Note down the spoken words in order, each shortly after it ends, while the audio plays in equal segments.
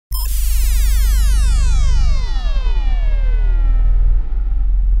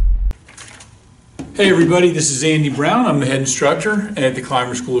Hey everybody, this is Andy Brown. I'm the head instructor at the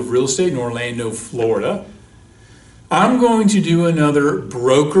Climer School of Real Estate in Orlando, Florida. I'm going to do another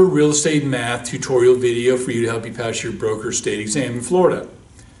broker real estate math tutorial video for you to help you pass your broker state exam in Florida.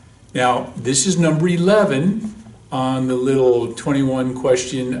 Now, this is number 11 on the little 21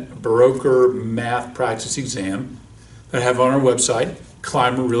 question broker math practice exam that I have on our website,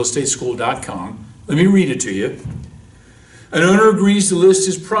 climerrealestateschool.com. Let me read it to you. An owner agrees to list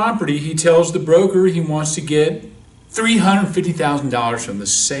his property. He tells the broker he wants to get $350,000 from the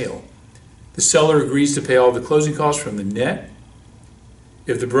sale. The seller agrees to pay all the closing costs from the net.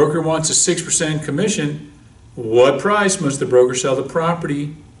 If the broker wants a 6% commission, what price must the broker sell the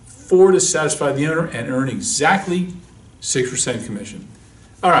property for to satisfy the owner and earn exactly 6% commission?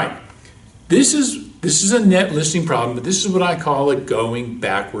 All right, this is a net listing problem, but this is what I call a going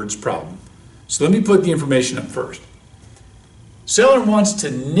backwards problem. So let me put the information up first. Seller wants to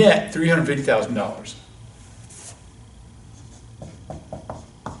net $350,000.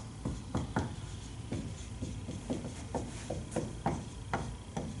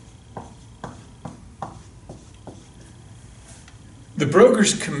 The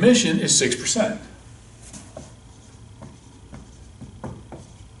broker's commission is 6%.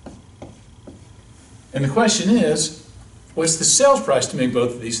 And the question is, what's the sales price to make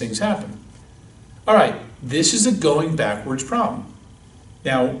both of these things happen? All right, this is a going backwards problem.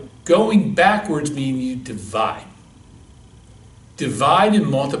 Now, going backwards means you divide. Divide and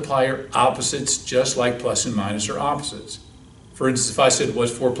multiply are opposites, just like plus and minus are opposites. For instance, if I said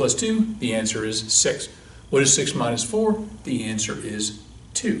what's 4 plus 2, the answer is 6. What is 6 minus 4? The answer is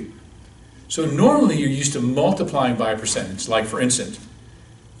 2. So normally you're used to multiplying by a percentage. Like for instance,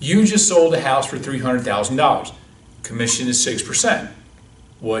 you just sold a house for $300,000. Commission is 6%.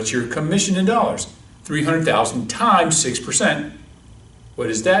 What's your commission in dollars? $300,000 times 6%. What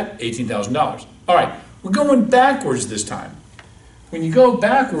is that? $18,000. All right, we're going backwards this time. When you go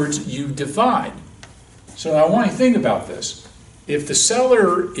backwards, you divide. So I want you to think about this. If the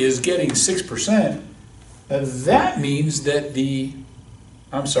seller is getting 6%, that means that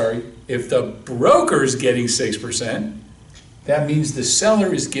if the broker is getting 6%, that means the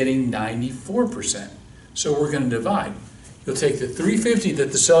seller is getting 94%. So we're going to divide. You'll take the $350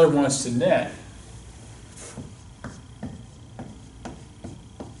 that the seller wants to net,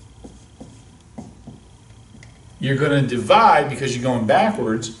 you're going to divide, because you're going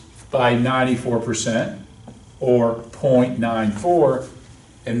backwards, by 94%, or 0.94,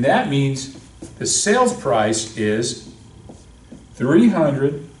 and that means the sales price is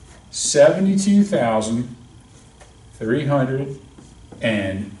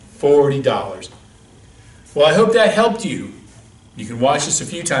 $372,340. Well, I hope that helped you. You can watch this a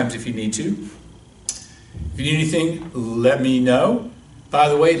few times if you need to. If you need anything, let me know. By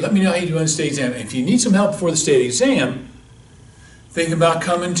the way, let me know how you do on the state exam. If you need some help before the state exam, think about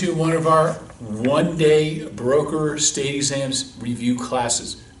coming to one of our one-day broker state exams review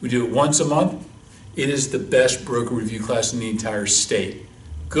classes. We do it once a month. It is the best broker review class in the entire state.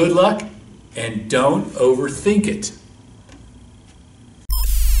 Good luck, and don't overthink it.